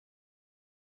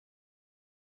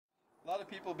A lot of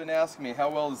people have been asking me how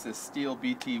well does this Stihl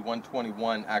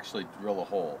BT121 actually drill a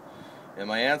hole, and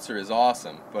my answer is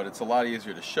awesome, but it's a lot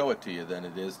easier to show it to you than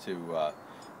it is to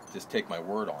just take my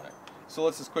word on it. So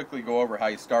let's just quickly go over how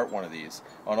you start one of these.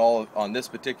 On this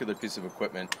particular piece of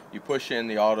equipment, you push in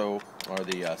the auto or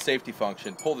the safety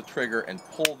function, pull the trigger, and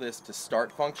pull this to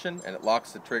start function, and it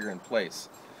locks the trigger in place.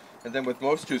 And then with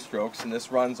most two-strokes, and this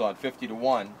runs on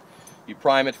 50-to-1, you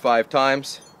prime it 5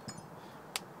 times.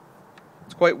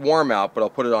 It's quite warm out, but I'll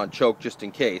put it on choke just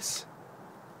in case.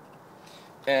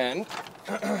 And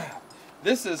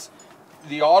this is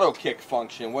the auto kick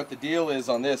function. What the deal is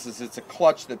on this is it's a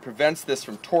clutch that prevents this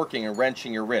from torquing and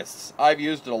wrenching your wrists. I've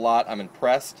used it a lot. I'm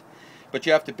impressed. But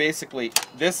you have to basically,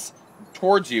 this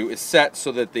towards you is set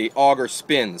so that the auger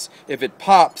spins. If it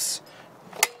pops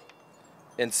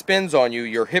and spins on you,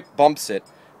 your hip bumps it,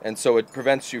 and so it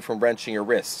prevents you from wrenching your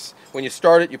wrists. When you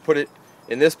start it, you put it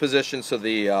in this position so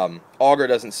the auger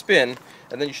doesn't spin,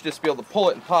 and then you should just be able to pull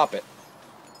it and pop it.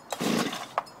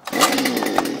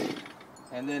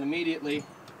 And then immediately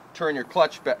turn your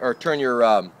clutch or turn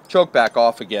your choke back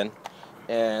off again,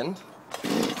 and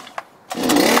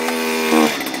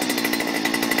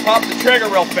pop the trigger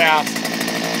real fast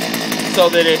so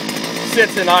that it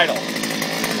sits in idle.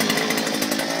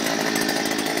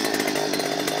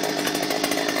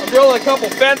 I'm drilling a couple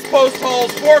fence post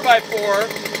holes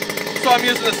 4x4. So I'm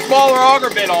using a smaller auger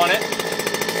bit on it.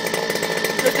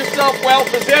 Get yourself well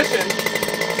positioned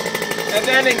and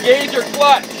then engage your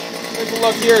clutch. Take a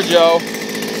look here, Joe.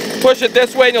 Push it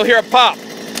this way and you'll hear a pop.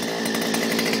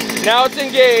 Now it's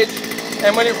engaged,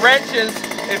 and when it wrenches,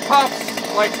 it pops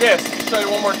like this. I'll show you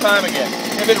one more time again.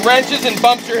 If it wrenches and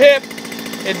bumps your hip,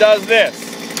 it does this.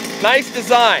 Nice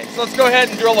design. So let's go ahead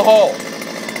and drill the hole.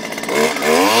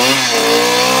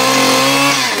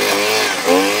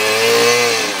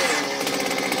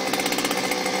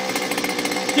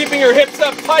 Keeping your hips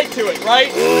up tight to it, right?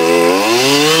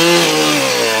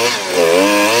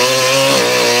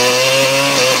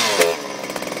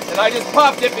 And I just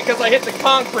popped it because I hit the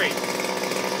concrete.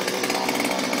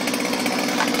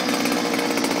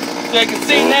 So you can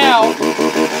see now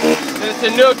that it's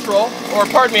in neutral, or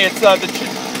pardon me, it's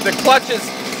the clutch is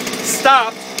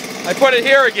stopped. I put it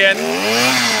here again,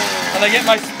 and I get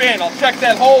my spin. I'll check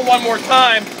that hole one more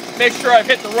time, make sure I've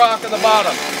hit the rock on the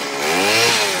bottom.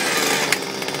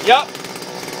 Yep.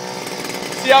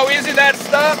 See how easy that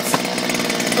stops?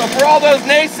 So for all those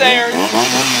naysayers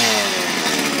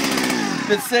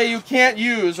that say you can't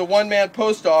use a one-man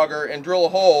post auger and drill a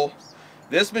hole,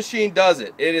 this machine does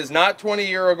it. It is not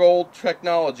 20-year-old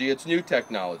technology, it's new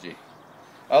technology.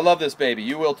 I love this baby,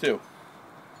 you will too.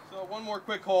 So one more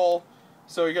quick hole.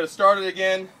 So you're going to start it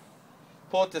again,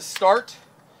 pull it to start,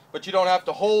 but you don't have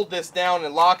to hold this down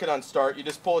and lock it on start, you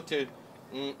just pull it to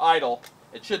idle.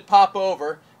 It should pop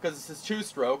over because it's a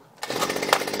two-stroke.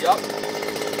 Yep.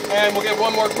 And we'll get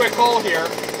one more quick hole here.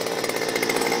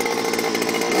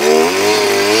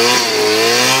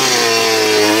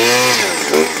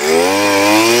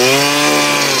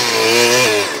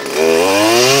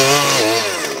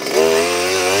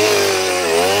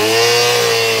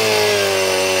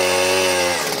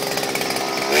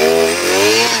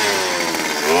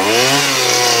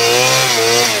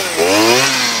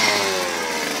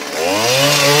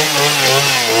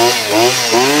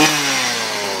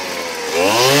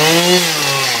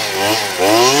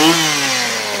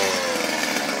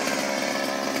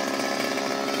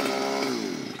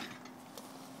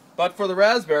 But for the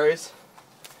raspberries,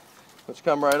 which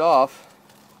come right off,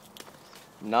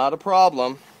 not a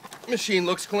problem. Machine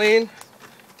looks clean,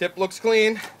 tip looks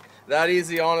clean, that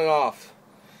easy on and off.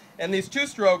 And these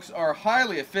two-strokes are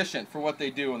highly efficient for what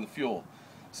they do in the fuel.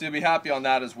 So you'll be happy on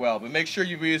that as well. But make sure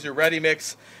you use your ready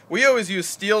mix. We always use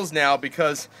Stihls now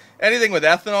because anything with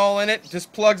ethanol in it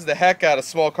just plugs the heck out of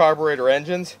small carburetor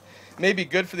engines. It may be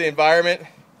good for the environment.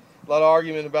 A lot of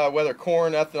argument about whether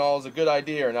corn ethanol is a good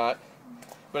idea or not.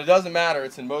 But it doesn't matter,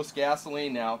 it's in most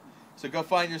gasoline now. So go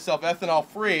find yourself ethanol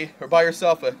free, or buy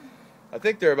yourself I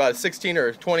think they're about a 16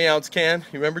 or 20 ounce can.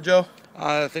 You remember, Joe?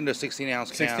 I think they're 16 ounce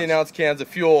cans. 16 ounce cans of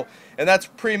fuel. And that's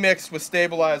pre-mixed with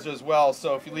stabilizer as well,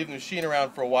 so if you leave the machine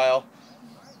around for a while,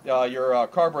 your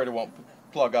carburetor won't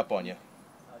plug up on you.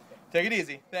 Take it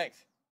easy. Thanks.